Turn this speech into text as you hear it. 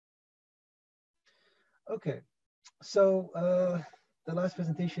Okay, so the last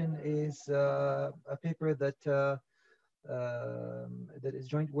presentation is a paper that that is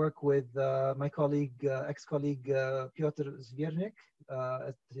joint work with my colleague, ex-colleague Piotr Zwiernik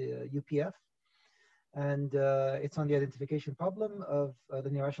at the UPF, and it's on the identification problem of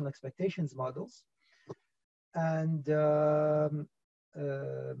linear rational expectations models. And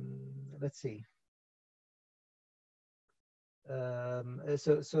let's see.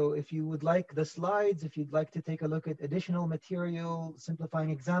 So if you would like the slides, if you'd like to take a look at additional material, simplifying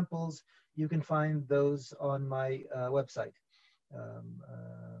examples, you can find those on my website.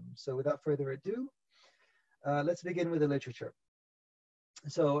 So without further ado, let's begin with the literature.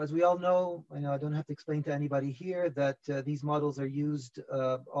 So as we all know, I don't have to explain to anybody here that these models are used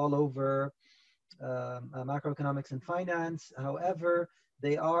all over macroeconomics and finance. However,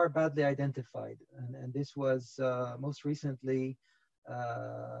 they are badly identified, and this was most recently,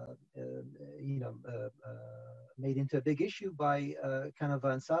 made into a big issue by Canova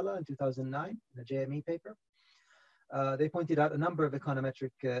and Sala in 2009 in a JME paper. They pointed out a number of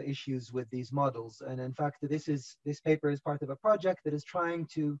econometric issues with these models, and in fact, this paper is part of a project that is trying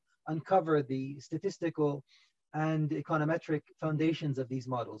to uncover the statistical and econometric foundations of these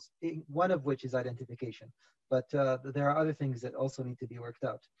models, one of which is identification. But there are other things that also need to be worked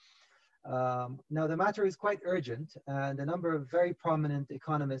out. Now, the matter is quite urgent, and a number of very prominent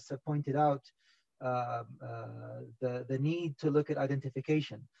economists have pointed out the need to look at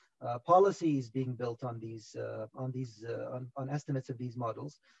identification. Policy is being built on these on estimates of these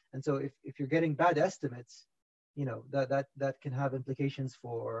models, and so if you're getting bad estimates, that can have implications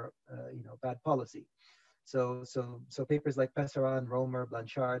for bad policy. So papers like Pesseran, Romer,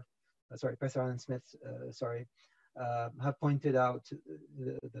 Blanchard, Pesseran and Smith, have pointed out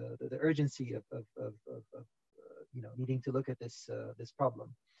the urgency of needing to look at this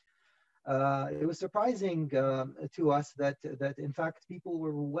problem. It was surprising to us that in fact people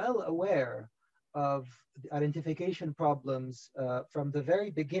were well aware of the identification problems from the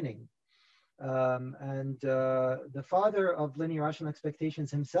very beginning. And the father of linear rational expectations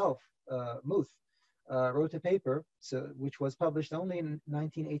himself, Muth, wrote a paper which was published only in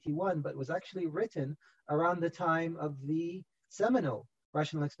 1981, but was actually written around the time of the seminal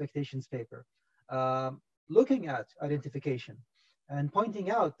rational expectations paper, looking at identification and pointing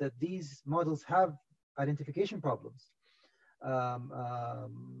out that these models have identification problems.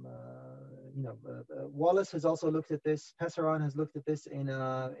 Wallace has also looked at this. Pesseran has looked at this in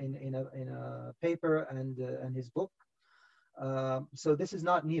a paper and his book. So this is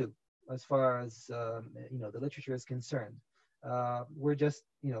not new as far as the literature is concerned. We're just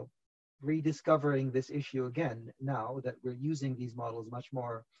rediscovering this issue again now that we're using these models much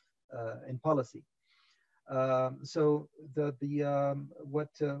more in policy. So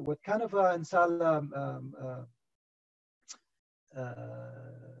what Canova and Sala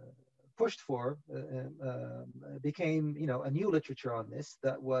pushed for became a new literature on this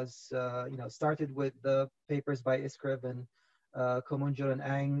that was started with the papers by Iskrev and Komunjur and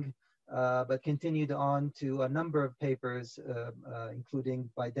Ang, but continued on to a number of papers, including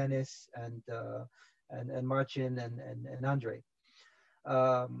by Denis and Marcin and Andrzej.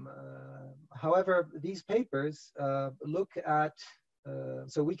 However, these papers look at,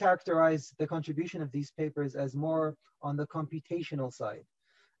 so we characterize the contribution of these papers as more on the computational side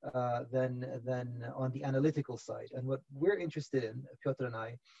than on the analytical side. And what we're interested in, Piotr and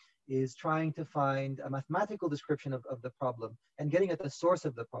I, is trying to find a mathematical description of the problem and getting at the source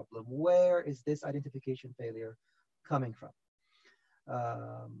of the problem. Where is this identification failure coming from?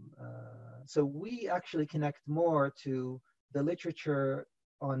 So we actually connect more to the literature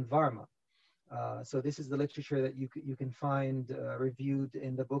on Varma. So this is the literature that you can find reviewed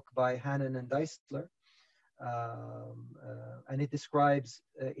in the book by Hannon and Deisler. And it describes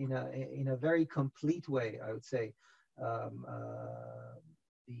in a very complete way, I would say,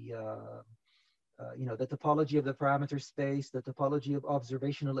 the topology of the parameter space, the topology of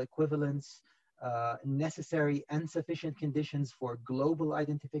observational equivalence, necessary and sufficient conditions for global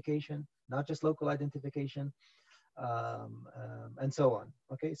identification, not just local identification, and so on.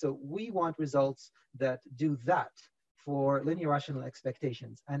 Okay, so we want results that do that for linear rational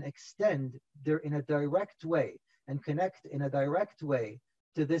expectations and extend in a direct way and connect in a direct way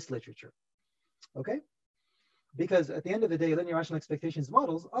to this literature. Okay? Because at the end of the day, linear rational expectations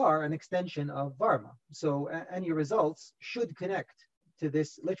models are an extension of Varma. So any results should connect to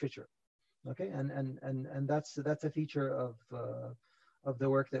this literature. Okay, and that's a feature of the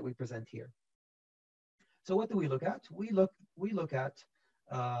work that we present here. So what do we look at? We look at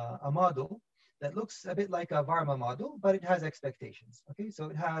a model that looks a bit like a Varma model, but it has expectations. Okay, so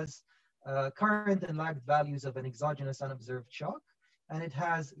it has current and lagged values of an exogenous unobserved shock, and it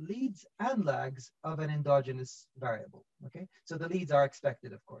has leads and lags of an endogenous variable. Okay, so the leads are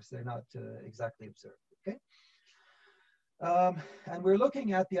expected, of course, they're not exactly observed. Okay. And we're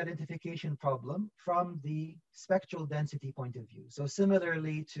looking at the identification problem from the spectral density point of view. So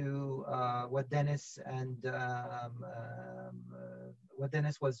similarly to what Denis and what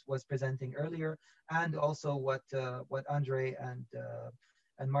Denis was presenting earlier, and also what Andrzej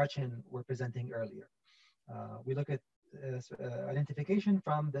and Marcin were presenting earlier. We look at identification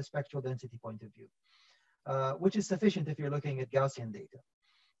from the spectral density point of view, which is sufficient if you're looking at Gaussian data.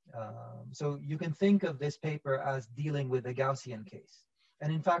 So you can think of this paper as dealing with a Gaussian case.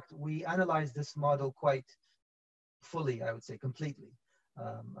 And in fact, we analyzed this model quite fully, I would say, completely.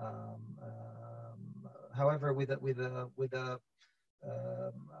 However, with a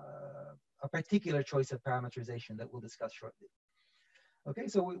particular choice of parameterization that we'll discuss shortly. Okay,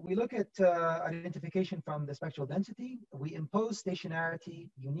 so we look at identification from the spectral density. We impose stationarity,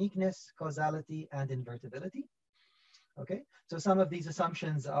 uniqueness, causality, and invertibility. Okay, so some of these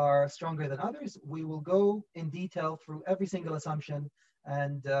assumptions are stronger than others. We will go in detail through every single assumption,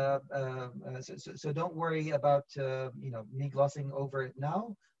 and so don't worry about me glossing over it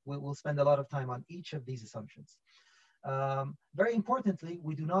now. We'll spend a lot of time on each of these assumptions. Very importantly,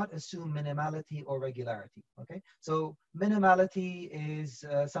 we do not assume minimality or regularity. Okay, so minimality is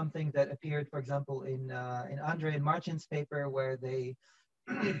something that appeared, for example, in Andrzej and Marcin's paper, where they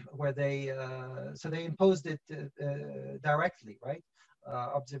so they imposed it directly, right?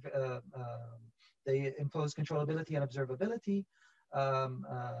 They impose controllability and observability,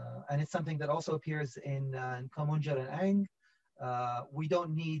 and it's something that also appears in Kocięcki and Eng. We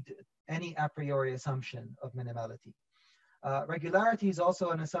don't need any a priori assumption of minimality. Regularity is also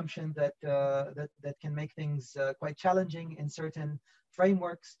an assumption that can make things quite challenging in certain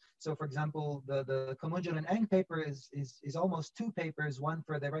frameworks. So, for example, the Kocięcki and Eng paper is almost two papers, one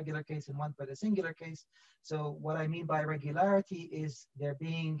for the regular case and one for the singular case. So, what I mean by regularity is there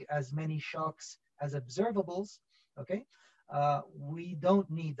being as many shocks as observables. Okay, we don't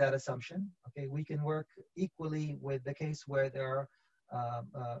need that assumption. Okay, we can work equally with the case where there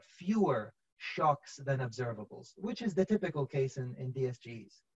are fewer shocks than observables, which is the typical case in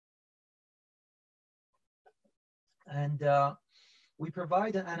DSGEs. And we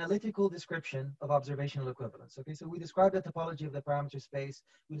provide an analytical description of observational equivalence. Okay, so we describe the topology of the parameter space,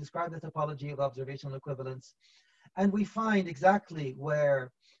 we describe the topology of observational equivalence, and we find exactly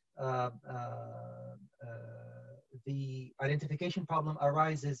where the identification problem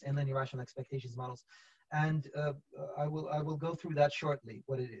arises in linear rational expectations models. And I will go through that shortly,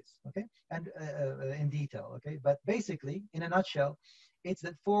 what it is, okay, and in detail, okay. But basically, in a nutshell, it's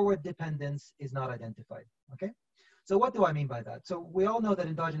that forward dependence is not identified, okay. So what do I mean by that? So we all know that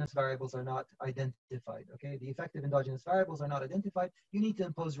endogenous variables are not identified, okay. The effective endogenous variables are not identified. You need to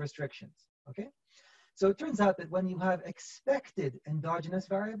impose restrictions, okay. So it turns out that when you have expected endogenous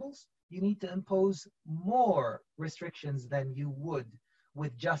variables, you need to impose more restrictions than you would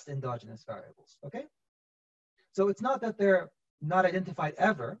with just endogenous variables, okay. So it's not that they're not identified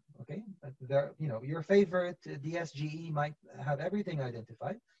ever, okay? They're, your favorite DSGE might have everything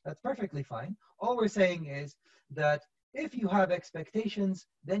identified. That's perfectly fine. All we're saying is that if you have expectations,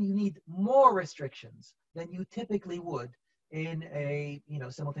 then you need more restrictions than you typically would in a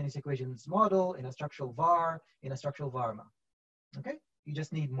simultaneous equations model, in a structural VAR, in a structural VARMA, okay? You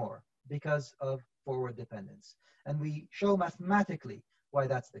just need more because of forward dependence. And we show mathematically why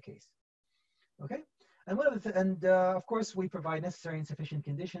that's the case, okay? And of course, we provide necessary and sufficient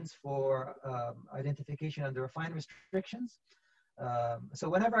conditions for identification under affine restrictions. So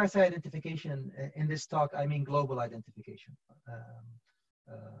whenever I say identification in this talk, I mean global identification.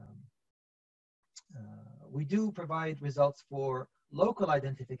 We do provide results for local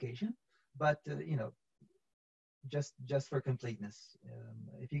identification, but just for completeness.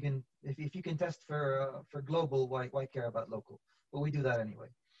 If you can test for global, why care about local? But we do that anyway.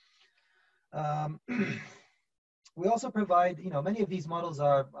 We also provide, many of these models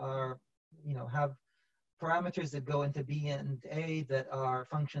are have parameters that go into B and A that are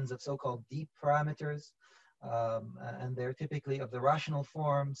functions of so-called deep parameters, and they're typically of the rational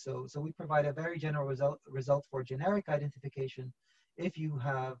form. So we provide a very general result for generic identification if you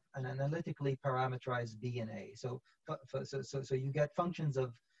have an analytically parameterized B and A. So you get functions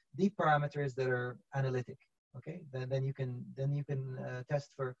of deep parameters that are analytic. Okay, then you can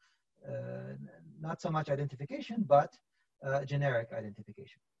test for not so much identification, but generic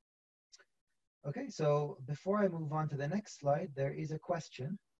identification. Okay, so before I move on to the next slide, there is a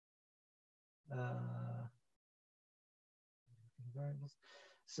question.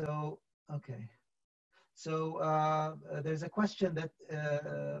 So Okay. So there's a question that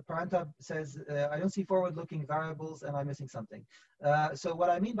Paranta says, I don't see forward-looking variables. Am I missing something? So what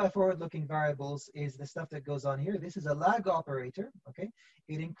I mean by forward-looking variables is the stuff that goes on here. This is a lag operator, okay?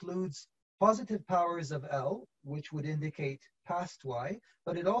 It includes positive powers of L, which would indicate past Y,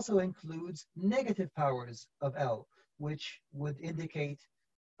 but it also includes negative powers of L, which would indicate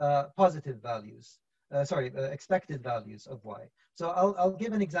positive values, expected values of Y. So I'll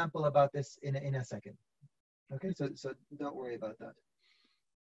give an example about this in a second. Okay, so don't worry about that.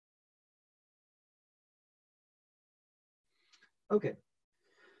 Okay,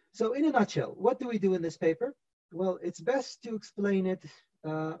 so in a nutshell, what do we do in this paper? Well, it's best to explain it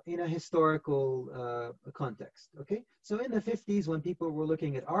in a historical context, okay? So in the 50s, when people were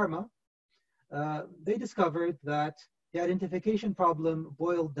looking at ARMA, they discovered that the identification problem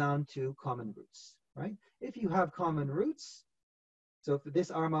boiled down to common roots, right? If you have common roots, so if this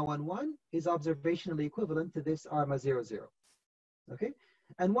ARMA 1,1 is observationally equivalent to this ARMA 0,0, okay?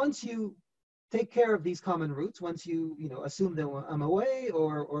 And once you take care of these common roots, once you assume them away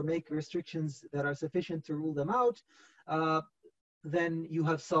or make restrictions that are sufficient to rule them out, then you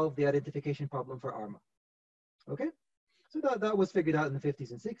have solved the identification problem for ARMA, okay? So that was figured out in the 50s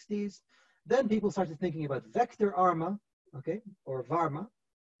and 60s. Then people started thinking about vector ARMA, okay, or VARMA,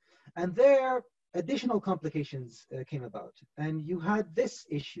 and there additional complications came about. And you had this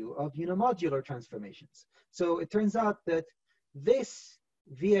issue of unimodular transformations. So it turns out that this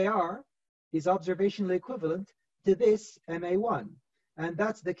VAR is observationally equivalent to this MA1. And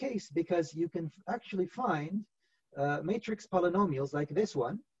that's the case because you can actually find matrix polynomials like this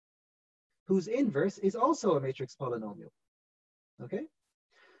one, whose inverse is also a matrix polynomial, okay?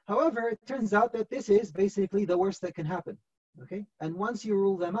 However, it turns out that this is basically the worst that can happen. Okay, and once you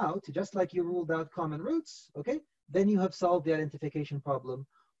rule them out, just like you ruled out common roots, okay, then you have solved the identification problem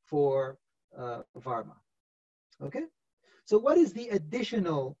for VARMA. Okay, so what is the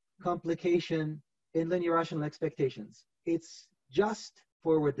additional complication in linear rational expectations? It's just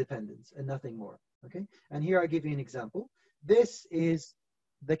forward dependence and nothing more. Okay, and here I give you an example. This is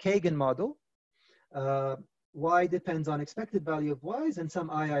the Kagan model. Y depends on expected value of Y's and some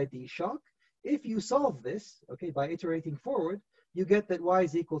IID shock. If you solve this, okay, by iterating forward, you get that Y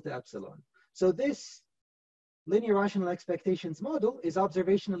is equal to epsilon. So this linear rational expectations model is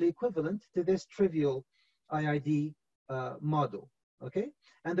observationally equivalent to this trivial IID model, okay?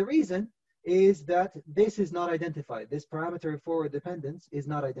 And the reason is that this is not identified. This parameter of forward dependence is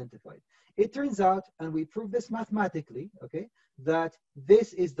not identified. It turns out, and we prove this mathematically, okay, that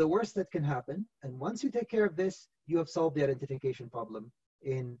this is the worst that can happen. And once you take care of this, you have solved the identification problem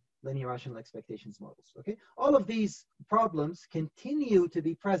in linear rational expectations models, okay? All of these problems continue to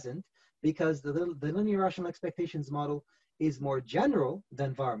be present because the linear rational expectations model is more general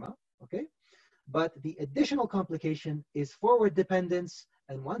than VARMA, okay? But the additional complication is forward dependence,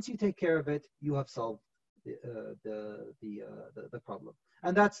 and once you take care of it, you have solved the problem.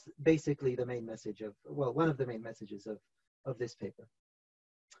 And that's basically the main message of, well, one of the main messages of this paper,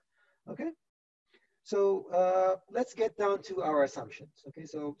 okay? So let's get down to our assumptions. Okay,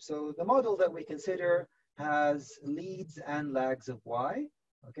 so the model that we consider has leads and lags of Y.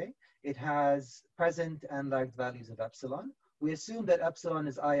 Okay, it has present and lagged values of epsilon. We assume that epsilon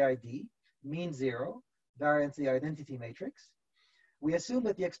is IID, mean zero, variance the identity matrix. We assume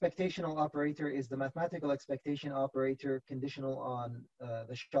that the expectational operator is the mathematical expectation operator conditional on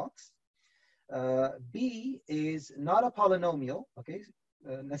the shocks. B is not a polynomial. Okay.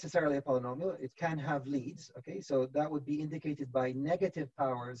 Necessarily a polynomial, it can have leads, okay? So that would be indicated by negative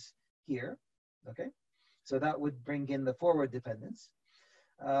powers here, okay? So that would bring in the forward dependence.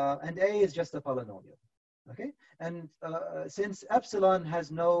 And A is just a polynomial, okay? And since epsilon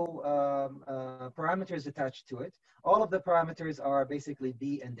has no parameters attached to it, all of the parameters are basically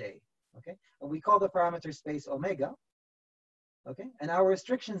B and A, okay? And we call the parameter space omega, okay? And our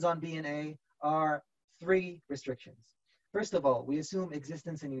restrictions on B and A are 3 restrictions. First of all, we assume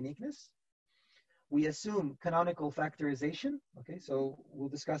existence and uniqueness. We assume canonical factorization. Okay, so we'll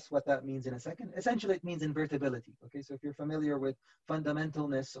discuss what that means in a second. Essentially, it means invertibility. Okay, so if you're familiar with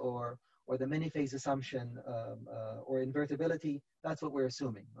fundamentalness or the many-phase assumption or invertibility, that's what we're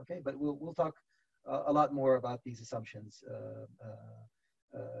assuming. Okay, but we'll talk a lot more about these assumptions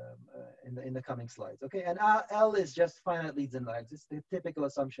in the coming slides. Okay, and L is just finite leads and lags. It's the typical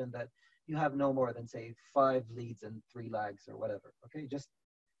assumption that you have no more than, say, 5 leads and 3 lags or whatever. Okay, just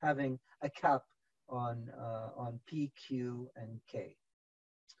having a cap on P, Q, and K.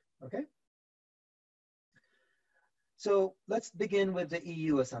 Okay. So let's begin with the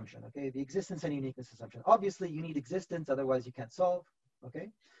EU assumption. Okay, the existence and uniqueness assumption. Obviously, you need existence, otherwise you can't solve. okay?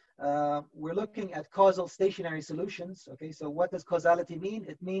 We're looking at causal stationary solutions, okay? So what does causality mean?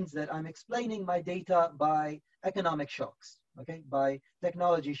 It means that I'm explaining my data by economic shocks, okay? By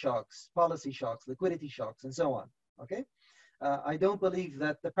technology shocks, policy shocks, liquidity shocks, and so on, okay? I don't believe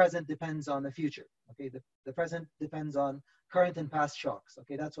that the present depends on the future, okay? The present depends on current and past shocks,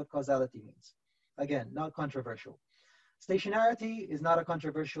 okay? That's what causality means. Again, not controversial. Stationarity is not a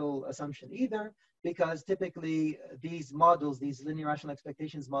controversial assumption either, because typically these models, these linear rational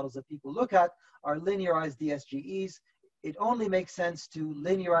expectations models that people look at are linearized DSGEs. It only makes sense to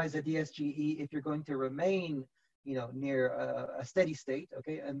linearize a DSGE if you're going to remain, you know, near a steady state,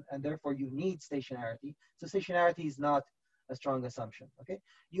 okay? And therefore you need stationarity. So stationarity is not a strong assumption, okay?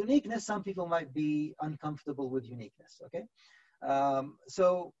 Uniqueness, some people might be uncomfortable with uniqueness, okay?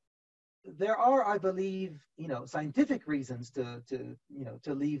 So there are, I believe, you know, scientific reasons to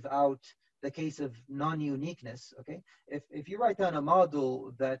leave out the case of non-uniqueness, okay? If you write down a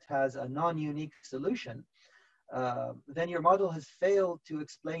model that has a non-unique solution, then your model has failed to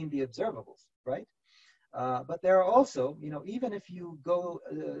explain the observables, right? But there are also, you know, even if you go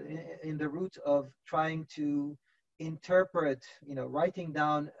in the route of trying to interpret, you know, writing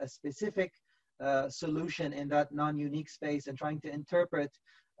down a specific solution in that non-unique space and trying to interpret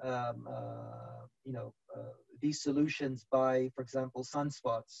these solutions by, for example,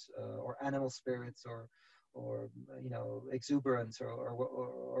 sunspots or animal spirits or you know, exuberance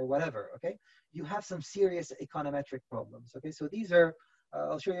or whatever, okay? You have some serious econometric problems, okay? So these are,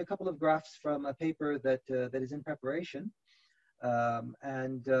 I'll show you a couple of graphs from a paper that is in preparation. So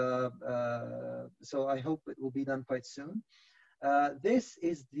I hope it will be done quite soon. This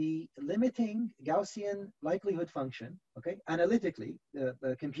is the limiting Gaussian likelihood function, okay, analytically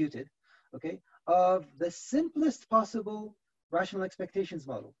computed, okay, of the simplest possible rational expectations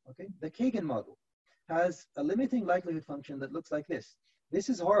model, okay? The Kagan model has a limiting likelihood function that looks like this. This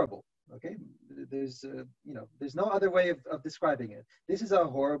is horrible, okay? There's, you know, there's no other way of describing it. This is a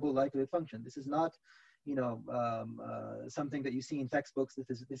horrible likelihood function. This is not, you know, something that you see in textbooks.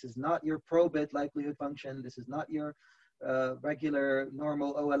 This is not your pro-bit likelihood function. This is not your regular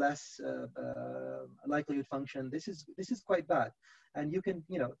normal OLS likelihood function. This is quite bad, and you can,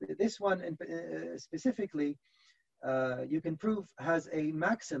 you know, this one specifically, you can prove has a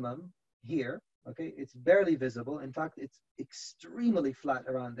maximum here. Okay, it's barely visible. In fact, it's extremely flat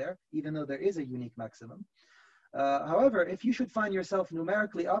around there, even though there is a unique maximum. However, if you should find yourself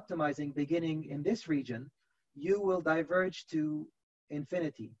numerically optimizing beginning in this region, you will diverge to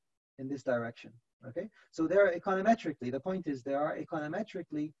infinity in this direction. Okay, so there are econometrically, the point is there are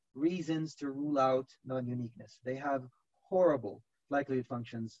econometrically reasons to rule out non-uniqueness. They have horrible likelihood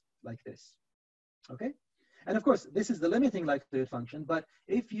functions like this. Okay, and of course this is the limiting likelihood function, but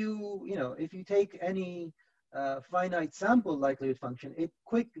if you take any finite sample likelihood function, it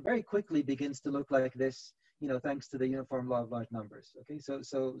very quickly begins to look like this, you know, thanks to the uniform law of large numbers. Okay, so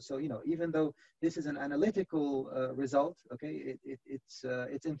you know, even though this is an analytical result, okay, its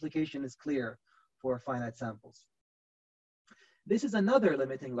implication is clear for finite samples. This is another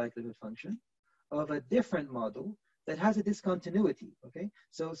limiting likelihood function of a different model that has a discontinuity, okay?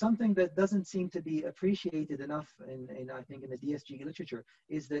 So something that doesn't seem to be appreciated enough I think in the DSGE literature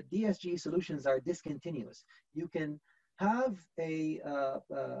is that DSGE solutions are discontinuous. You can have a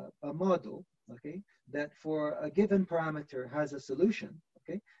model, okay, that for a given parameter has a solution,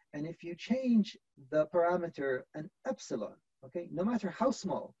 okay? And if you change the parameter an epsilon, okay, no matter how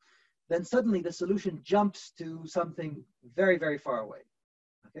small, then suddenly the solution jumps to something very, very far away,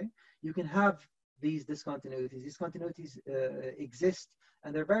 okay? You can have these discontinuities. These continuities exist,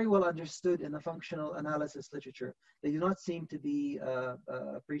 and they're very well understood in the functional analysis literature. They do not seem to be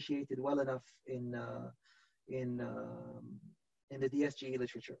appreciated well enough in the DSGE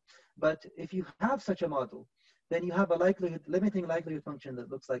literature. But if you have such a model, then you have a limiting likelihood function that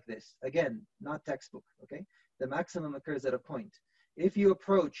looks like this. Again, not textbook, okay? The maximum occurs at a point. If you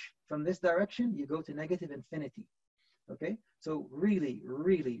approach from this direction, you go to negative infinity, okay? So really,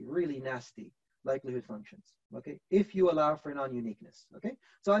 really, really nasty likelihood functions, okay? If you allow for non-uniqueness, okay?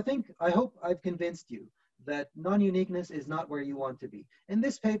 So I hope I've convinced you that non-uniqueness is not where you want to be. In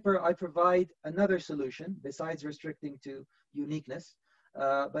this paper, I provide another solution besides restricting to uniqueness,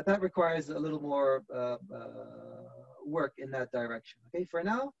 but that requires a little more work in that direction, okay? For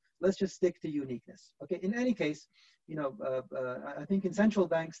now, let's just stick to uniqueness, okay? In any case, you know, I think in central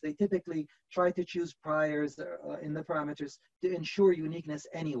banks, they typically try to choose priors in the parameters to ensure uniqueness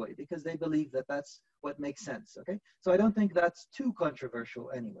anyway, because they believe that that's what makes sense, okay? So I don't think that's too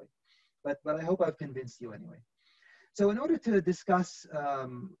controversial anyway, but I hope I've convinced you anyway. So in order to discuss,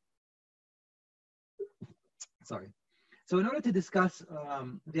 So in order to discuss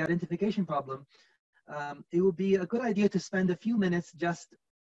the identification problem, it would be a good idea to spend a few minutes just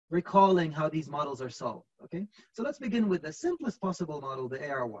recalling how these models are solved, okay? So let's begin with the simplest possible model, the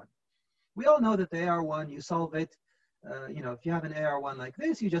AR1. We all know that the AR1, you solve it, you know, if you have an AR1 like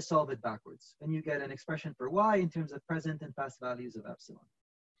this, you just solve it backwards, and you get an expression for y in terms of present and past values of epsilon,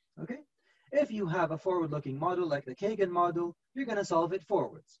 okay? If you have a forward-looking model like the Kagan model, you're going to solve it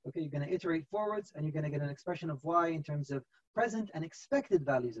forwards, okay? You're going to iterate forwards, and you're going to get an expression of y in terms of present and expected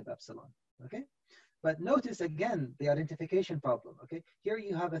values of epsilon, okay? But notice again the identification problem, okay? Here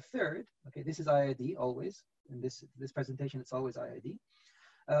you have a third, okay? This is IID always. In this presentation, it's always IID.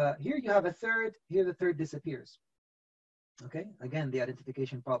 Here you have a third, here the third disappears, okay? Again, the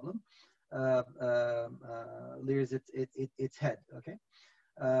identification problem rears its head, okay?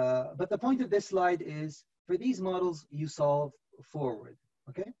 But the point of this slide is, for these models, you solve forward,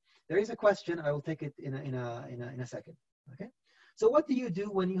 okay? There is a question, I will take it in a second, okay? So what do you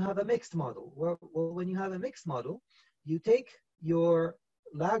do when you have a mixed model? Well, when you have a mixed model, you take your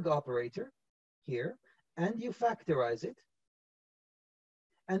lag operator here and you factorize it.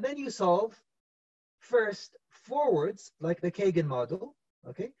 And then you solve first forwards, like the Kagan model,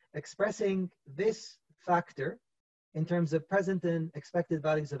 okay? Expressing this factor in terms of present and expected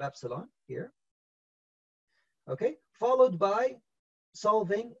values of epsilon here, okay? Followed by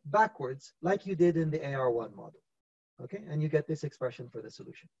solving backwards, like you did in the AR1 model. Okay, and you get this expression for the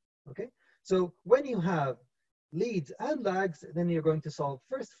solution. Okay, so when you have leads and lags, then you're going to solve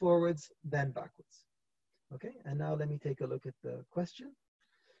first forwards, then backwards. Okay, and now let me take a look at the question.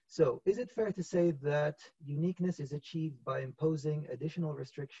 So is it fair to say that uniqueness is achieved by imposing additional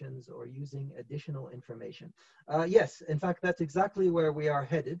restrictions or using additional information? Yes, in fact, that's exactly where we are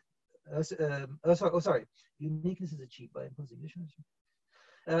headed. Sorry, uniqueness is achieved by imposing additional restrictions.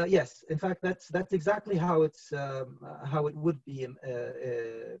 Yes, in fact, that's exactly how how it would be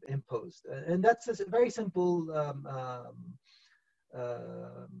imposed, and that's a very simple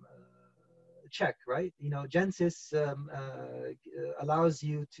check, right? You know, Janssens allows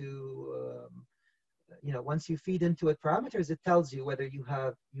you to, you know, once you feed into it parameters, it tells you whether you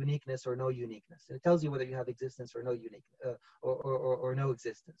have uniqueness or no uniqueness. It tells you whether you have existence or no unique or no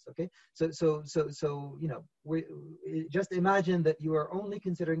existence. Okay, so you know, just imagine that you are only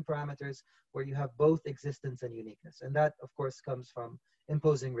considering parameters where you have both existence and uniqueness, and that of course comes from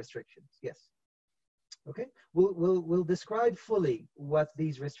imposing restrictions. Yes. Okay, we'll describe fully what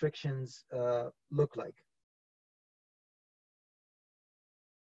these restrictions look like.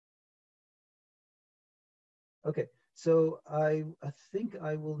 Okay, so I think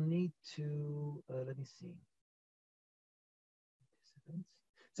I will need to, let me see.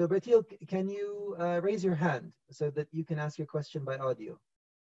 So Bertil, can you raise your hand so that you can ask your question by audio?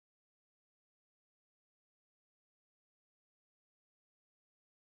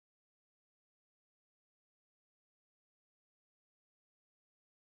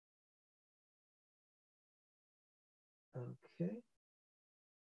 Okay.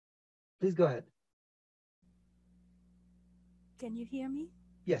 Please go ahead. Can you hear me?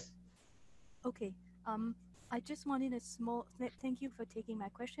 Yes. Okay. I just wanted a small, thank you for taking my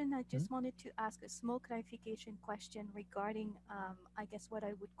question. I just wanted to ask a small clarification question regarding, I guess, what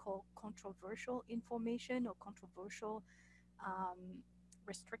I would call controversial information or controversial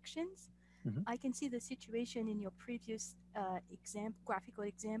restrictions. I can see the situation in your previous graphical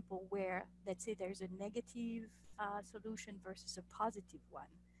example where, let's say, there's a negative solution versus a positive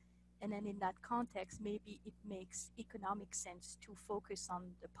one. And then in that context, maybe it makes economic sense to focus on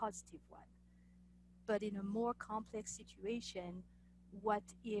the positive one. But in a more complex situation, what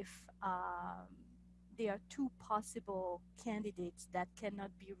if there are two possible candidates that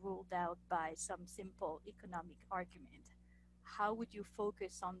cannot be ruled out by some simple economic argument? How would you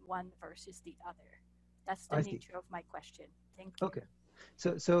focus on one versus the other? That's the nature of my question. Thank you. Okay.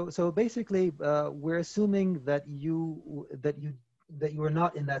 So basically, we're assuming that you are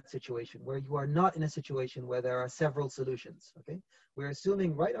not in that situation, where you are not in a situation where there are several solutions. Okay, we're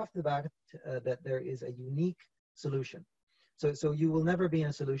assuming right off the bat that there is a unique solution. So you will never be in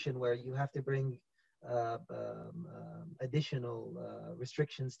a solution where you have to bring additional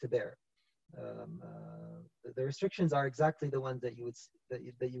restrictions to bear. The restrictions are exactly the ones that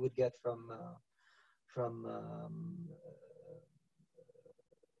you would get from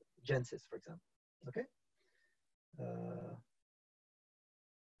Janssens, for example. Okay.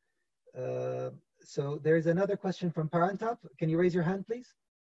 So there's another question from Parantap. Can you raise your hand, please?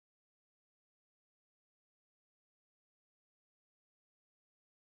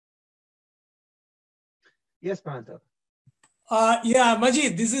 Yes, Parantap. Yeah,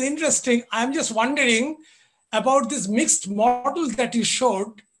 Majid, this is interesting. I'm just wondering, about this mixed model that you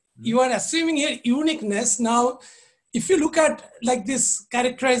showed, you are assuming here uniqueness. Now, if you look at like this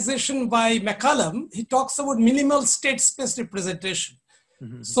characterization by McCallum, he talks about minimal state space representation.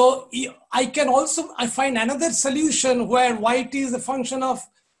 So I find another solution where yt is a function of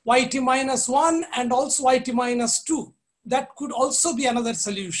yt minus 1 and also yt minus 2. That could also be another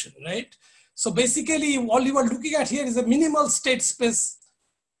solution, right? So basically, all you are looking at here is a minimal state space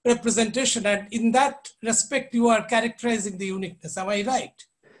representation. And in that respect, you are characterizing the uniqueness. Am I right?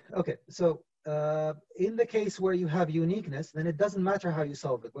 Okay, so in the case where you have uniqueness, then it doesn't matter how you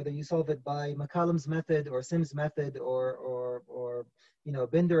solve it, whether you solve it by McCallum's method or Sim's method or you know,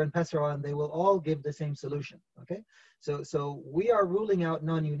 Binder and Pesseron, they will all give the same solution, okay? So we are ruling out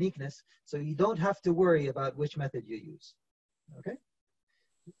non-uniqueness, so you don't have to worry about which method you use, okay?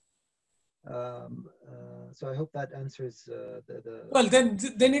 So I hope that answers the Well, then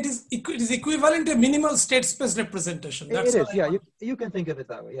it is equivalent to minimal state space representation. That's it is, yeah, you can think of it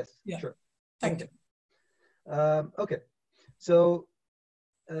that way, yes, yeah. Sure. Thank you. Okay, so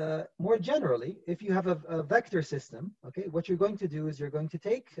more generally, if you have a vector system, okay, what you're going to do is you're going to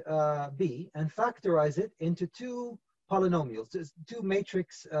take B and factorize it into two polynomials, two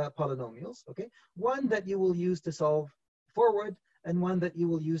matrix polynomials, okay? One that you will use to solve forward and one that you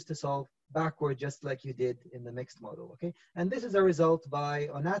will use to solve backward, just like you did in the mixed model, okay? And this is a result by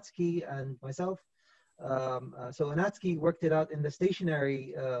Onatsky and myself. So Onatsky worked it out in the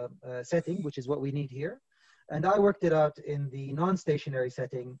stationary setting, which is what we need here. And I worked it out in the non-stationary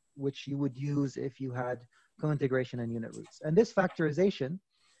setting, which you would use if you had co-integration and unit roots. And this factorization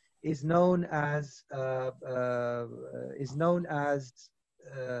is known as a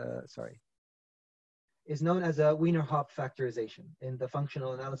Wiener-Hopf factorization in the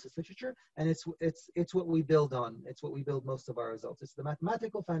functional analysis literature, and it's what we build on. It's what we build most of our results. It's the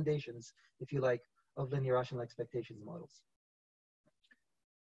mathematical foundations, if you like, of linear rational expectations models.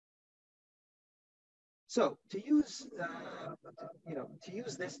 So to use, to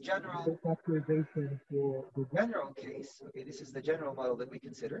use this general factorization for the general case, okay, this is the general model that we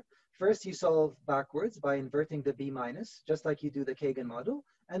consider. First, you solve backwards by inverting the B minus, just like you do the Kagan model,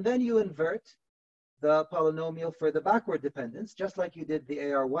 and then you invert the polynomial for the backward dependence, just like you did the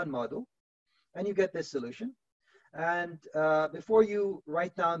AR1 model, and you get this solution. And before you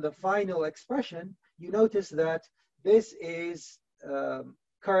write down the final expression, you notice that this is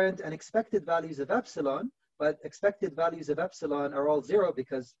current and expected values of epsilon, but expected values of epsilon are all 0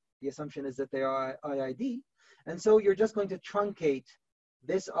 because the assumption is that they are IID. And so you're just going to truncate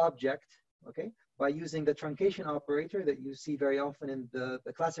this object, okay, by using the truncation operator that you see very often in the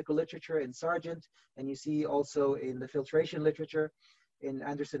classical literature in Sargent, and you see also in the filtration literature in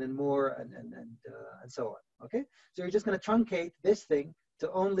Anderson and Moore and so on, okay? So you're just going to truncate this thing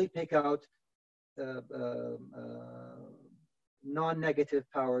to only pick out non-negative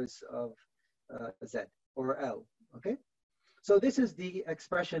powers of Z or L, okay? So this is the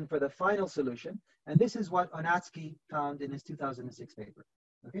expression for the final solution, and this is what Onatsky found in his 2006 paper,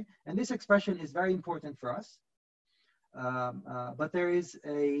 okay? And this expression is very important for us, but there is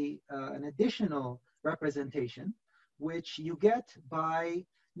an additional representation which you get by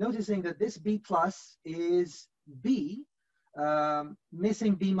noticing that this B plus is B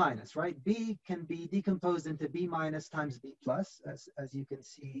missing B minus, right? B can be decomposed into B minus times B plus, as you can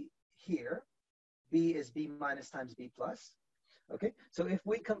see here. B is B minus times B plus, okay? So if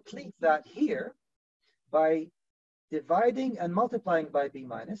we complete that here by dividing and multiplying by B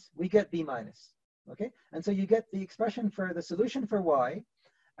minus, we get B minus, okay? And so you get the expression for the solution for Y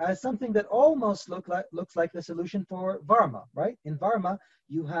as something that almost looks like the solution for Varma, right? In Varma,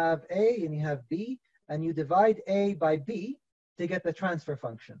 you have A and you have B, and you divide A by B to get the transfer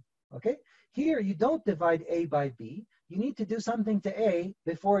function, okay? Here, you don't divide A by B. You need to do something to A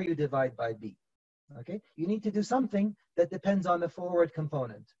before you divide by B, okay? You need to do something that depends on the forward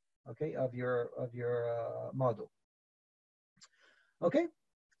component, okay, of your model, okay?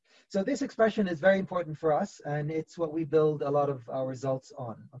 So this expression is very important for us, and it's what we build a lot of our results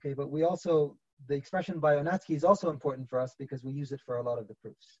on, okay? But we also, the expression by Onatsky is also important for us because we use it for a lot of the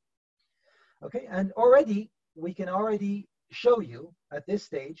proofs, okay? And we can already show you at this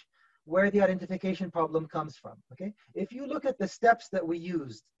stage where the identification problem comes from, okay? If you look at the steps that we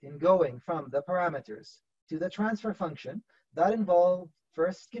used in going from the parameters to the transfer function, that involved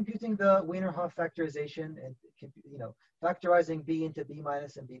first computing the Wiener-Hopf factorization and, factorizing B into B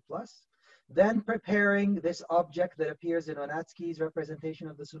minus and B plus, then preparing this object that appears in Onatsky's representation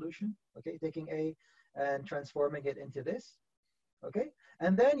of the solution, okay, taking A and transforming it into this, okay?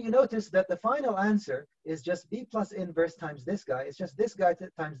 And then you notice that the final answer is just B plus inverse times this guy. It's just this guy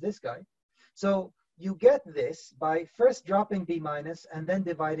times this guy. So you get this by first dropping B minus and then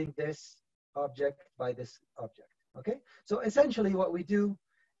dividing this object by this object, okay? So essentially what we do,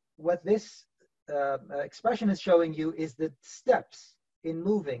 what this expression is showing you is the steps in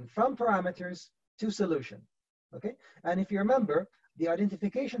moving from parameters to solution, okay? And if you remember, the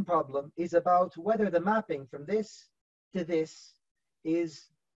identification problem is about whether the mapping from this to this is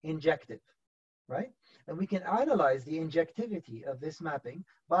injective, right? And we can analyze the injectivity of this mapping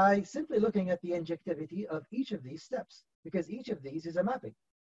by simply looking at the injectivity of each of these steps, because each of these is a mapping,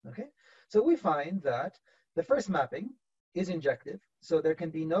 okay? So we find that the first mapping is injective, so there can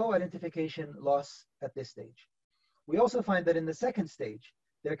be no identification loss at this stage. We also find that in the second stage,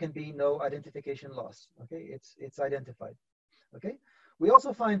 there can be no identification loss, okay? It's identified, okay? We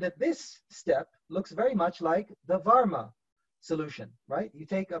also find that this step looks very much like the Varma solution, right? You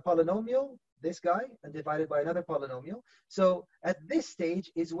take a polynomial, this guy, and divide it by another polynomial. So at this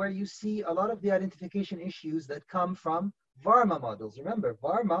stage is where you see a lot of the identification issues that come from Varma models. Remember,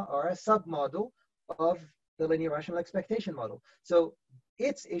 Varma are a submodel of the linear rational expectation model. So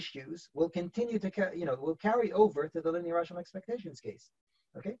its issues will continue to, will carry over to the linear rational expectations case,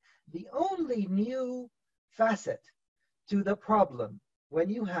 okay? The only new facet to the problem when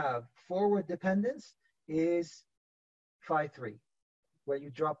you have forward dependence is phi 3, where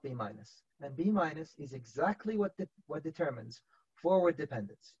you drop B minus. And B minus is exactly what determines forward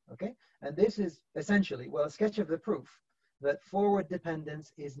dependence, okay? And this is essentially, well, a sketch of the proof that forward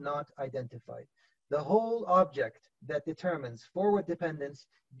dependence is not identified. The whole object that determines forward dependence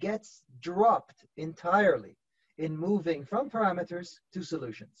gets dropped entirely in moving from parameters to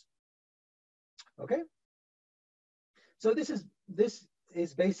solutions, okay? So this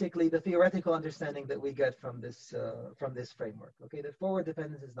is basically the theoretical understanding that we get from this framework, okay? That forward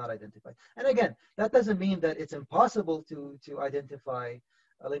dependence is not identified. And again, that doesn't mean that it's impossible to identify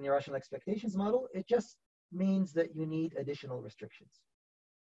a linear rational expectations model. It just means that you need additional restrictions.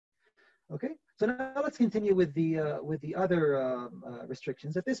 Okay, so now let's continue with the other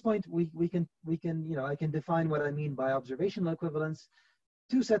restrictions. At this point, we can I can define what I mean by observational equivalence.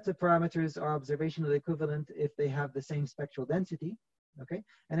 Two sets of parameters are observationally equivalent if they have the same spectral density. Okay,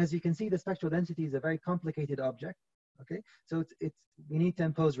 and as you can see, the spectral density is a very complicated object. Okay, so we need to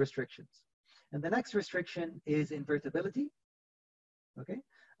impose restrictions. And the next restriction is invertibility. Okay,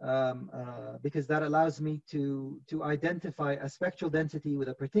 because that allows me to identify a spectral density with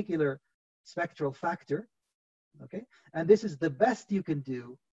a particular spectral factor. Okay, and this is the best you can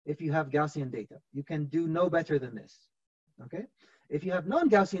do if you have Gaussian data. You can do no better than this. Okay, if you have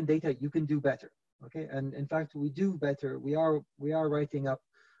non-Gaussian data, you can do better. Okay, and in fact, we do better. We are writing up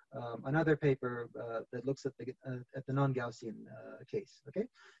another paper that looks at the non-Gaussian case. Okay,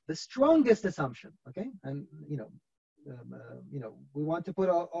 the strongest assumption. Okay, and we want to put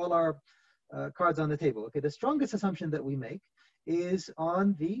all our cards on the table. Okay, the strongest assumption that we make is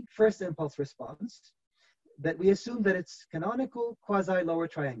on the first impulse response, that we assume that it's canonical, quasi-lower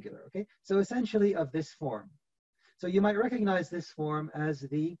triangular. Okay, so essentially of this form. So you might recognize this form as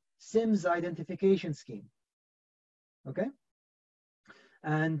the Sims identification scheme. Okay,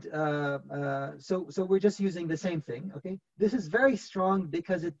 and so we're just using the same thing. Okay, this is very strong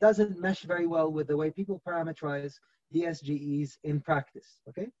because it doesn't mesh very well with the way people parameterize DSGEs in practice.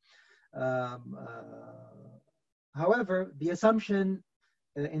 Okay, however, the assumption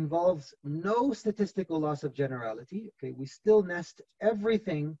involves no statistical loss of generality. Okay, we still nest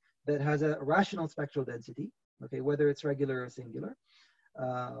everything that has a rational spectral density. Okay, whether it's regular or singular.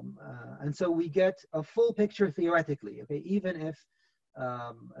 And so we get a full picture theoretically, okay, even if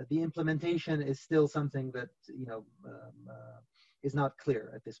the implementation is still something that is not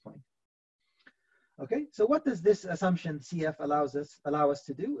clear at this point. Okay, so what does this assumption CF allow us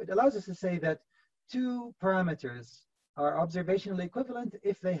to do? It allows us to say that two parameters are observationally equivalent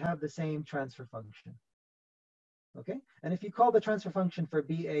if they have the same transfer function. Okay, and if you call the transfer function for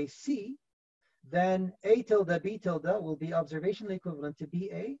BAC, then A tilde B tilde will be observationally equivalent to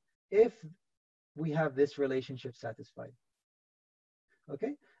BA if we have this relationship satisfied.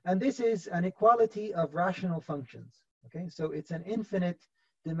 Okay, and this is an equality of rational functions. Okay, so it's an infinite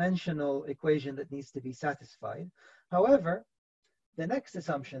dimensional equation that needs to be satisfied. However, the next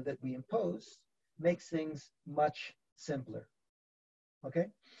assumption that we impose makes things much simpler. Okay,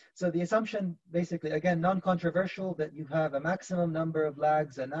 so the assumption basically, again, non-controversial, that you have a maximum number of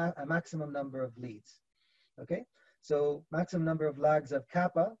lags and a maximum number of leads. Okay, so maximum number of lags of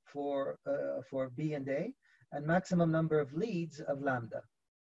kappa for B and A, and maximum number of leads of lambda.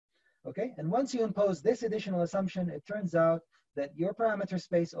 Okay, and once you impose this additional assumption, it turns out that your parameter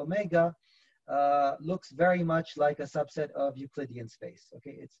space omega looks very much like a subset of Euclidean space.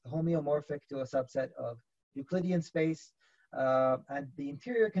 Okay, it's homeomorphic to a subset of Euclidean space, and the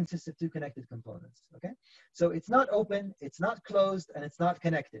interior consists of two connected components. Okay, so it's not open, it's not closed, and it's not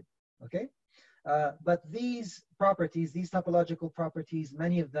connected. Okay, but these properties, these topological properties,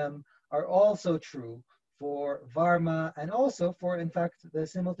 many of them are also true for Varma and also for, in fact, the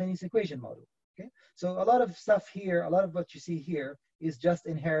simultaneous equation model. Okay, so a lot of stuff here, a lot of what you see here is just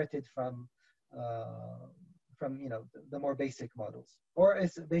inherited from you know, the more basic models, or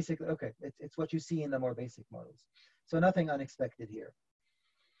it's basically, okay, it's what you see in the more basic models. So nothing unexpected here.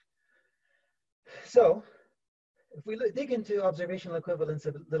 So if we dig into observational equivalence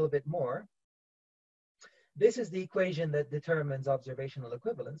a little bit more, this is the equation that determines observational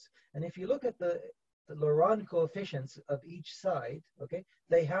equivalence. And if you look at the Laurent coefficients of each side, okay,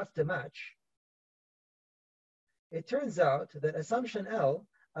 they have to match. It turns out that assumption L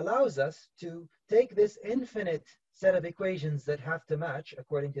allows us to take this infinite set of equations that have to match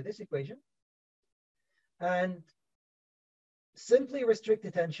according to this equation and simply restrict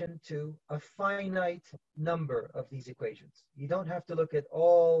attention to a finite number of these equations. You don't have to look at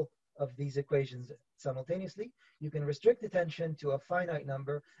all of these equations simultaneously. You can restrict attention to a finite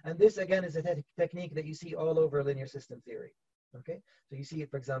number. And this, again, is a technique that you see all over linear system theory. Okay, so you see it,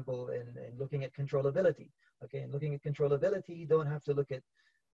 for example, in looking at controllability. Okay, in looking at controllability, you don't have to look at,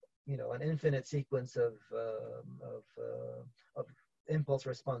 you know, an infinite sequence of impulse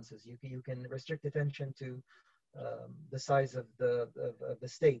responses. You can restrict attention to the size of the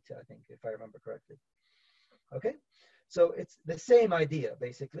state, I think, if I remember correctly. Okay, so it's the same idea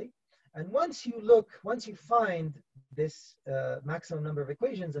basically. And once you find this maximum number of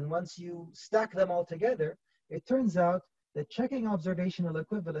equations, and once you stack them all together, it turns out that checking observational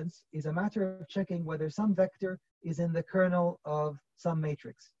equivalence is a matter of checking whether some vector is in the kernel of some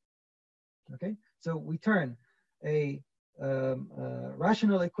matrix. Okay, so we turn a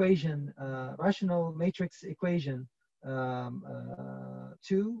rational equation, rational matrix equation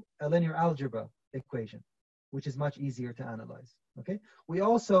to a linear algebra equation, which is much easier to analyze. Okay, we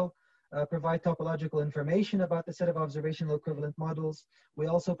also provide topological information about the set of observational equivalent models. We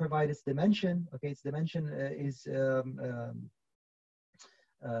also provide its dimension. Okay, its dimension is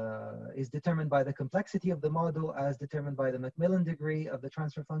determined by the complexity of the model as determined by the Macmillan degree of the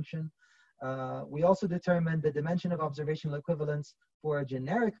transfer function. We also determine the dimension of observational equivalence for a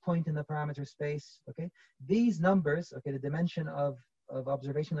generic point in the parameter space. Okay, these numbers, okay, the dimension of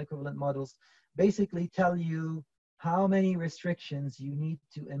observational equivalent models basically tell you how many restrictions you need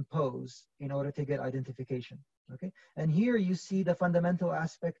to impose in order to get identification. Okay, and here you see the fundamental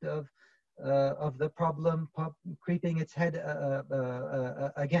aspect of the problem creeping its head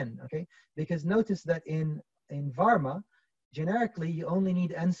again. Okay, because notice that in Varma, generically you only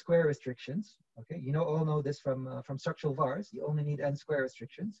need n square restrictions. Okay, you all know this from structural vars. You only need n square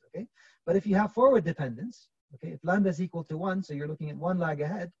restrictions. Okay, but if you have forward dependence, okay, if lambda is equal to 1, so you're looking at one lag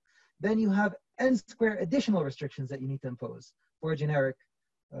ahead, then you have n square additional restrictions that you need to impose for a generic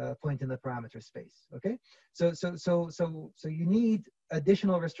point in the parameter space. Okay, so you need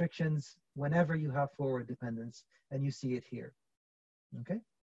additional restrictions whenever you have forward dependence, and you see it here. Okay,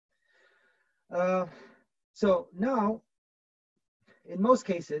 so now in most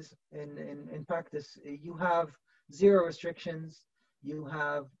cases in practice, you have 0 restrictions. You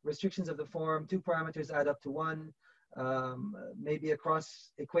have restrictions of the form 2 parameters add up to 1. Maybe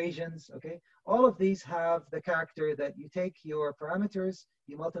across equations. Okay, all of these have the character that you take your parameters,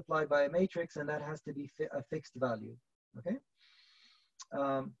 you multiply by a matrix, and that has to be a fixed value. Okay,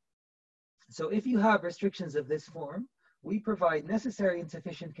 so if you have restrictions of this form, we provide necessary and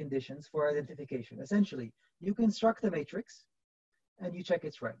sufficient conditions for identification. Essentially, you construct a matrix and you check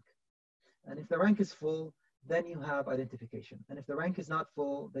its rank, and if the rank is full, then you have identification, and if the rank is not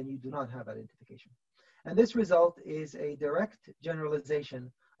full, then you do not have identification. And this result is a direct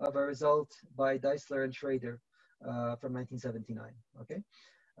generalization of a result by Deisler and Schrader from 1979, okay?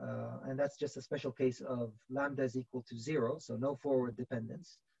 And that's just a special case of lambda is equal to 0, so no forward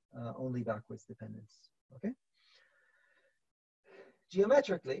dependence, only backwards dependence, okay?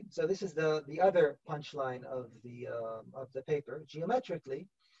 Geometrically, so this is the other punchline of the paper. Geometrically,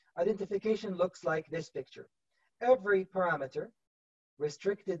 identification looks like this picture. Every parameter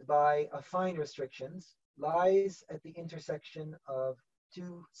restricted by affine restrictions lies at the intersection of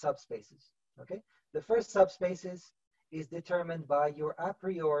 2 subspaces. Okay, the first subspaces is determined by your a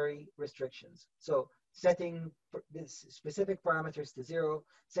priori restrictions. So setting this specific parameters to 0,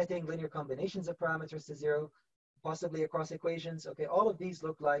 setting linear combinations of parameters to 0, possibly across equations. Okay, all of these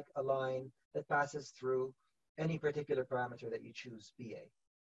look like a line that passes through any particular parameter that you choose, BA.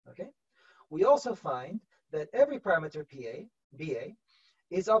 Okay. we also find that every parameter BA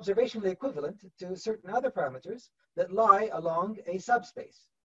is observationally equivalent to certain other parameters that lie along a subspace,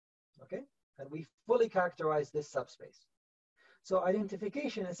 okay? And we fully characterize this subspace. So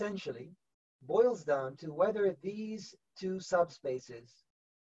identification essentially boils down to whether these two subspaces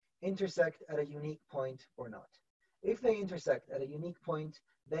intersect at a unique point or not. If they intersect at a unique point,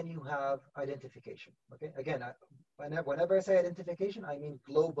 then you have identification, okay? Again, whenever I say identification, I mean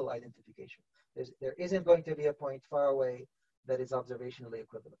global identification. There isn't going to be a point far away that is observationally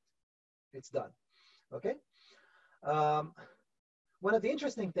equivalent. It's done, okay? One of the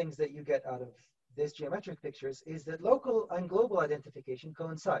interesting things that you get out of this geometric pictures is that local and global identification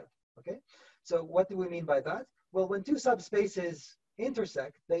coincide, okay? So what do we mean by that? Well, when two subspaces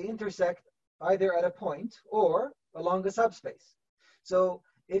intersect, they intersect either at a point or along a subspace. So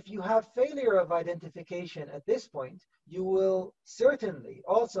if you have failure of identification at this point, you will certainly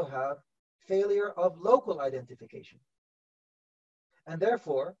also have failure of local identification. And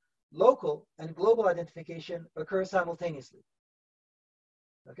therefore, local and global identification occur simultaneously.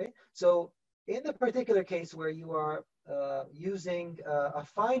 Okay, so in the particular case where you are using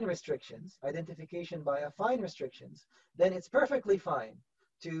affine restrictions, identification by affine restrictions, then it's perfectly fine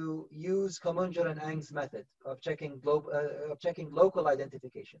to use Komunjur and Ang's method of checking local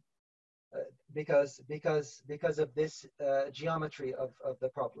identification because of this geometry of the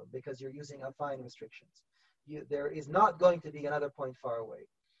problem, because you're using affine restrictions. There is not going to be another point far away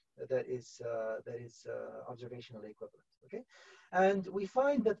that is observationally equivalent. Okay, and we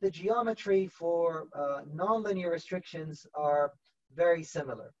find that the geometry for nonlinear restrictions are very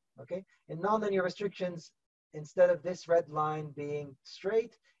similar. Okay, in nonlinear restrictions, instead of this red line being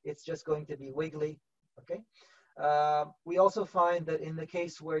straight, it's just going to be wiggly. Okay. We also find that in the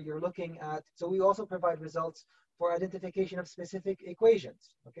case where you're looking at, so we also provide results for identification of specific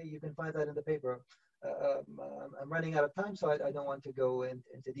equations. Okay, you can find that in the paper. I'm running out of time, so I don't want to go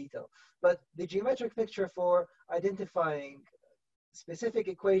into detail. But the geometric picture for identifying specific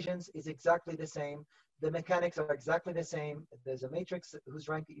equations is exactly the same. The mechanics are exactly the same. There's a matrix whose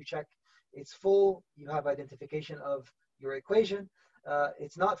rank that you check. It's full, you have identification of your equation.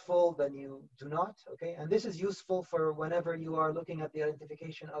 It's not full, then you do not, okay? And this is useful for whenever you are looking at the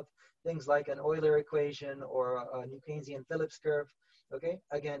identification of things like an Euler equation or a New Keynesian Phillips curve, okay?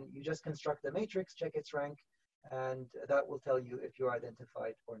 Again, you just construct a matrix, check its rank, and that will tell you if you're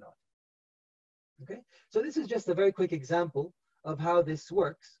identified or not, okay? So this is just a very quick example of how this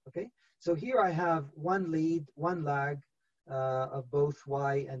works, okay? So here I have one lead, one lag of both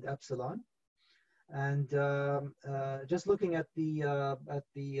y and epsilon. And just looking at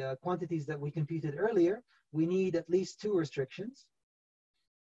the quantities that we computed earlier, we need at least two restrictions.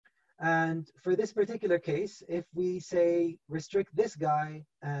 And for this particular case, if we say restrict this guy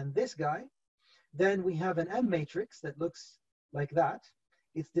and this guy, then we have an M matrix that looks like that.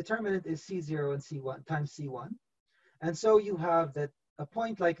 Its determinant is C0 and C1 times C1. And so you have that a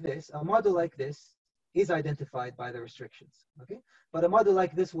point like this, a model like this, is identified by the restrictions, okay? But a model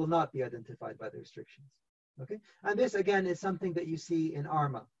like this will not be identified by the restrictions, okay? And this, again, is something that you see in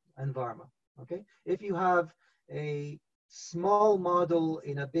ARMA and VARMA, okay? If you have a small model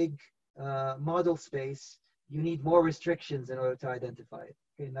in a big model space, you need more restrictions in order to identify it,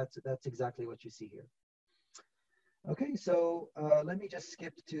 okay? And that's exactly what you see here. Okay, so let me just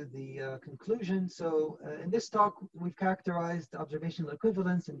skip to the conclusion. So in this talk, we've characterized observational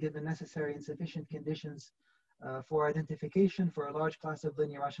equivalence and given necessary and sufficient conditions for identification for a large class of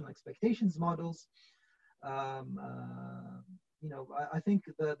linear rational expectations models. You know, I think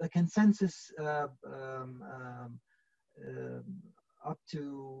the consensus up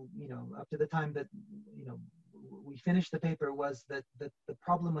to the time that we finished the paper was that the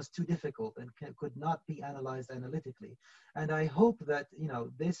problem was too difficult and could not be analyzed analytically. And I hope that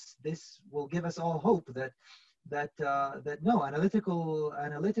this will give us all hope that no, analytical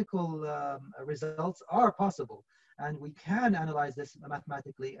results are possible, and we can analyze this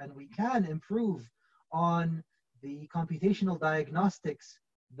mathematically, and we can improve on the computational diagnostics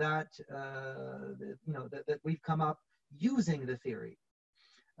that that we've come up using the theory.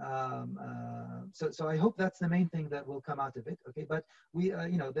 So I hope that's the main thing that will come out of it. Okay, but we,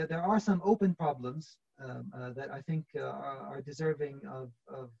 there are some open problems that I think are deserving of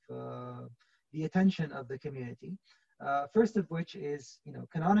the attention of the community. First of which is,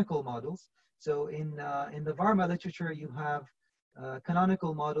 canonical models. So in the VARMA literature, you have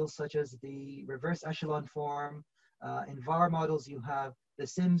canonical models such as the reverse echelon form. In VAR models, you have the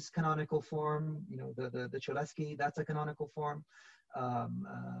Sims canonical form. The Cholesky, that's a canonical form.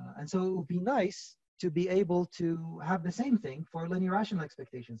 And so it would be nice to be able to have the same thing for linear rational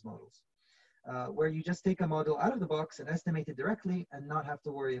expectations models. where you just take a model out of the box and estimate it directly and not have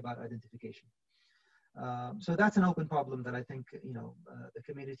to worry about identification. So that's an open problem that I think the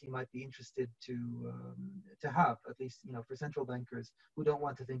community might be interested to have, at least for central bankers who don't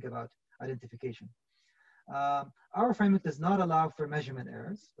want to think about identification. Our framework does not allow for measurement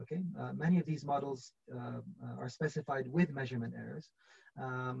errors. Okay, many of these models are specified with measurement errors.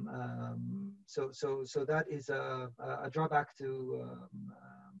 So that is a drawback to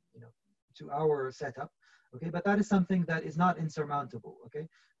to our setup. Okay, but that is something that is not insurmountable. Okay,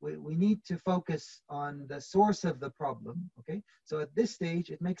 we need to focus on the source of the problem. Okay, so at this stage,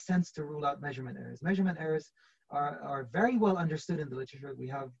 it makes sense to rule out measurement errors. Measurement errors are very well understood in the literature. We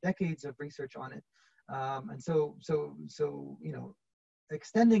have decades of research on it, and so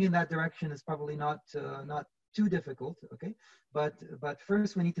extending in that direction is probably not too difficult. Okay, but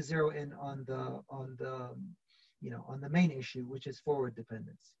first we need to zero in on the main issue, which is forward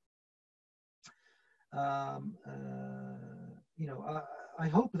dependence. I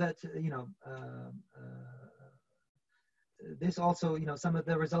hope that this also, some of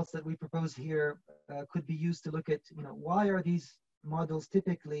the results that we propose here could be used to look at, why are these models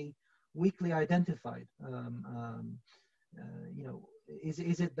typically weakly identified?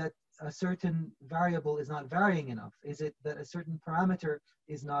 Is it that a certain variable is not varying enough? Is it that a certain parameter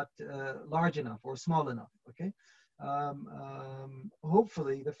is not large enough or small enough? Okay.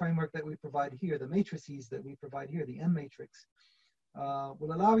 Hopefully the framework that we provide here, the matrices that we provide here, the M matrix,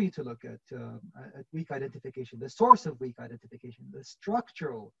 will allow you to look at weak identification, the source of weak identification, the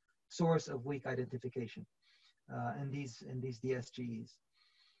structural source of weak identification in these DSGEs.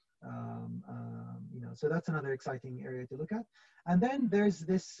 So that's another exciting area to look at. And then there's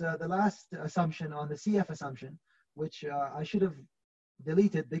this, the last assumption on the CF assumption, which I should have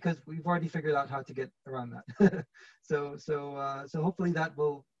deleted because we've already figured out how to get around that. so hopefully that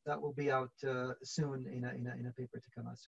will be out soon in a paper to come out soon.